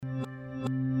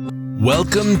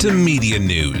Welcome to Media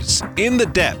News, In the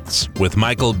Depths with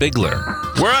Michael Bigler,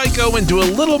 where I go into a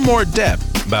little more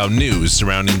depth about news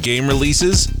surrounding game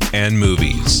releases and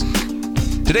movies.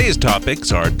 Today's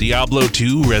topics are Diablo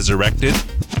 2 Resurrected,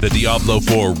 the Diablo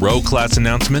 4 Rogue Class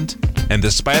announcement, and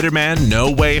the Spider-Man No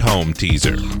Way Home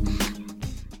teaser.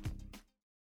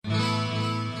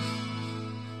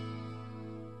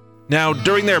 Now,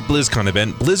 during their BlizzCon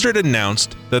event, Blizzard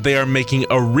announced that they are making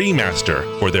a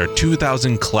remaster for their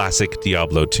 2000 classic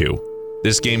Diablo 2.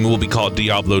 This game will be called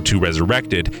Diablo 2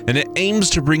 Resurrected, and it aims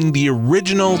to bring the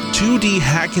original 2D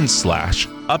hack and slash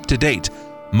up to date,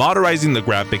 modernizing the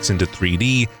graphics into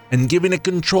 3D and giving it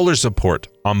controller support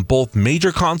on both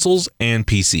major consoles and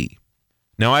PC.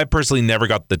 Now, I personally never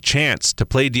got the chance to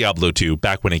play Diablo 2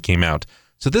 back when it came out,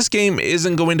 so this game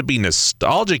isn't going to be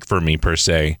nostalgic for me per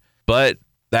se, but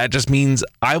that just means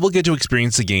I will get to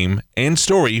experience the game and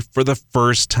story for the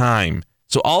first time.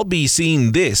 So I'll be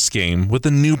seeing this game with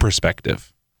a new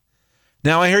perspective.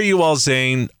 Now I hear you all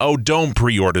saying, oh, don't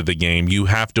pre-order the game, you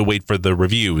have to wait for the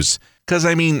reviews. Because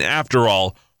after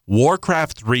all,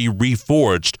 Warcraft 3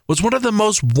 Reforged was one of the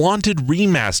most wanted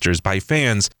remasters by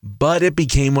fans, but it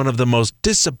became one of the most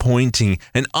disappointing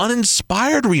and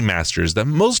uninspired remasters that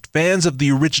most fans of the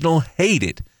original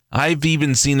hated. I've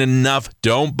even seen enough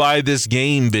 "don't buy this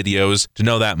game" videos to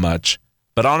know that much.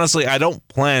 But honestly, I don't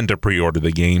plan to pre-order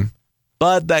the game.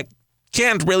 But that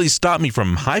can't really stop me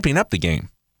from hyping up the game.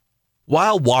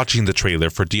 While watching the trailer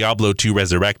for Diablo 2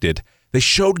 Resurrected, they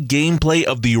showed gameplay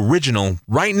of the original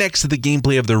right next to the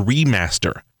gameplay of the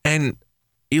remaster. And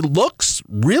it looks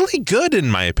really good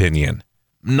in my opinion.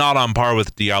 Not on par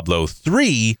with Diablo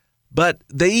 3, but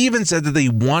they even said that they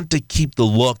want to keep the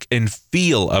look and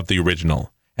feel of the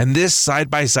original. And this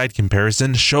side-by-side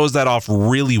comparison shows that off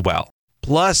really well.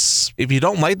 Plus, if you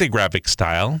don't like the graphic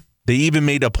style, they even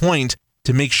made a point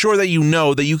to make sure that you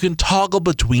know that you can toggle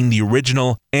between the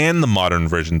original and the modern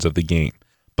versions of the game.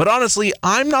 But honestly,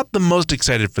 I'm not the most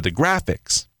excited for the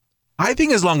graphics. I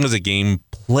think as long as a game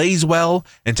plays well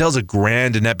and tells a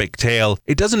grand and epic tale,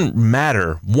 it doesn't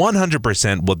matter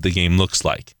 100% what the game looks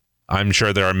like. I'm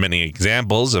sure there are many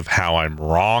examples of how I'm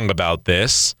wrong about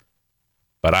this,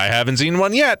 but I haven't seen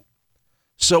one yet.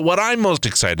 So what I'm most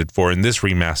excited for in this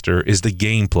remaster is the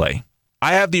gameplay.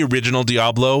 I have the original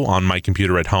Diablo on my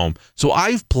computer at home, so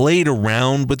I've played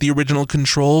around with the original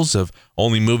controls of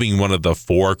only moving one of the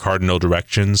 4 cardinal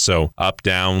directions, so up,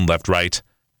 down, left, right.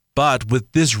 But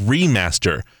with this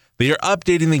remaster, they are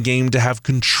updating the game to have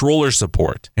controller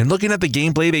support. And looking at the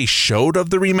gameplay they showed of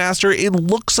the remaster, it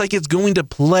looks like it's going to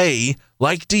play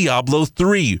like Diablo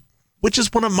 3, which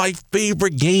is one of my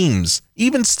favorite games,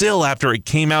 even still after it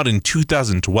came out in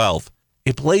 2012.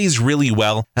 It plays really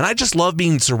well, and I just love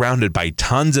being surrounded by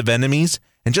tons of enemies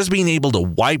and just being able to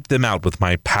wipe them out with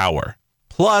my power.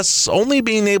 Plus, only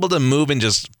being able to move in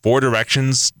just 4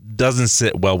 directions doesn't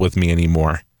sit well with me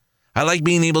anymore. I like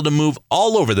being able to move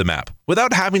all over the map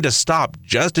without having to stop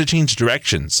just to change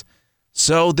directions.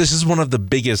 So this is one of the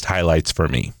biggest highlights for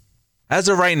me. As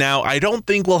of right now, I don't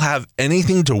think we'll have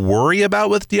anything to worry about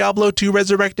with Diablo 2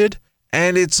 Resurrected,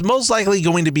 and it's most likely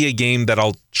going to be a game that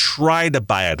I'll try to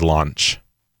buy at launch.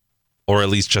 Or at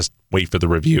least just wait for the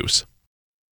reviews.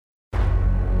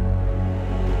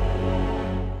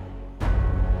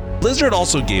 Blizzard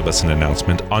also gave us an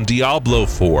announcement on Diablo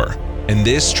 4, and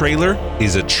this trailer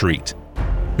is a treat.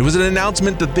 It was an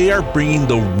announcement that they are bringing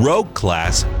the Rogue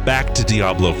class back to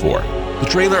Diablo 4. The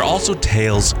trailer also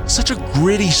tells such a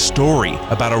gritty story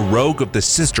about a rogue of the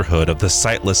Sisterhood of the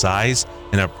Sightless Eyes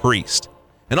and a priest,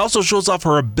 and also shows off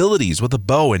her abilities with a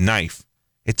bow and knife.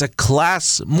 It's a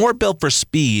class more built for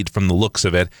speed from the looks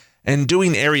of it, and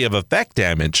doing area of effect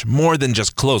damage more than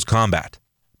just close combat.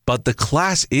 But the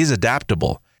class is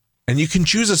adaptable, and you can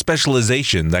choose a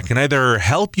specialization that can either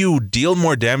help you deal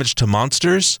more damage to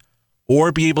monsters,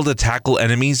 or be able to tackle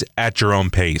enemies at your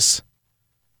own pace.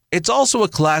 It's also a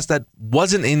class that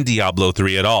wasn't in Diablo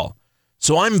 3 at all,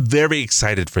 so I'm very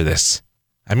excited for this.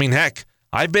 Heck,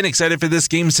 I've been excited for this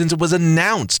game since it was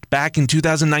announced back in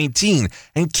 2019,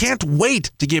 and can't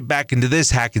wait to get back into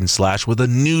this hack and slash with a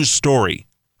new story.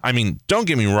 Don't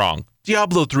get me wrong,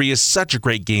 Diablo 3 is such a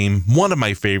great game, one of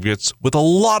my favorites, with a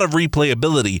lot of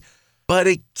replayability, but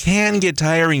it can get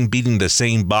tiring beating the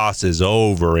same bosses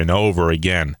over and over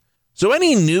again. So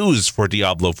any news for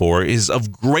Diablo 4 is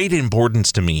of great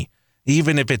importance to me,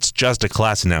 even if it's just a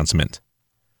class announcement.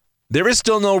 There is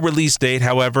still no release date,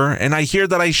 however, and I hear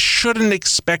that I shouldn't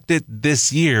expect it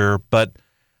this year, but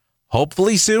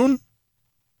hopefully soon?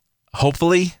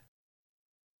 Hopefully.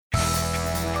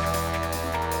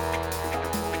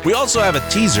 We also have a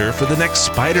teaser for the next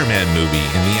Spider-Man movie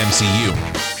in the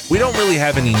MCU. We don't really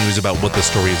have any news about what the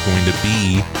story is going to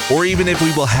be, or even if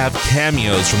we will have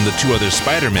cameos from the two other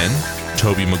Spider-Men,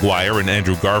 Tobey Maguire and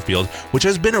Andrew Garfield, which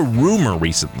has been a rumor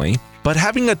recently, but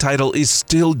having a title is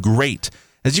still great,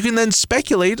 as you can then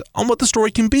speculate on what the story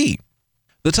can be.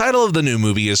 The title of the new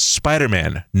movie is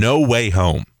Spider-Man: No Way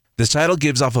Home. This title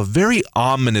gives off a very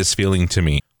ominous feeling to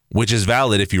me, which is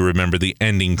valid if you remember the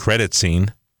ending credit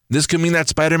scene. This could mean that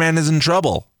Spider-Man is in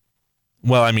trouble.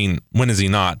 Well, I mean, when is he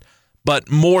not?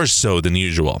 But more so than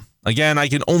usual. Again, I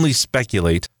can only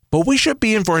speculate, but we should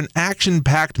be in for an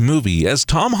action-packed movie, as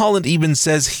Tom Holland even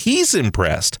says he's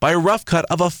impressed by a rough cut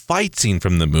of a fight scene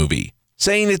from the movie,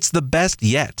 saying it's the best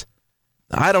yet.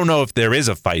 I don't know if there is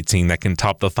a fight scene that can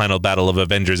top the final battle of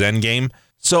Avengers Endgame,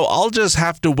 so I'll just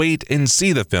have to wait and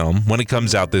see the film when it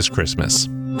comes out this Christmas.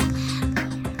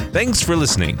 Thanks for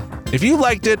listening. If you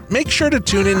liked it, make sure to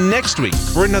tune in next week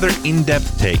for another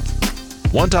in-depth take.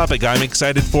 One topic I'm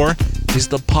excited for is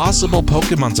the possible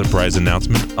Pokemon surprise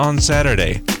announcement on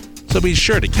Saturday, so be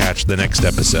sure to catch the next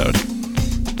episode.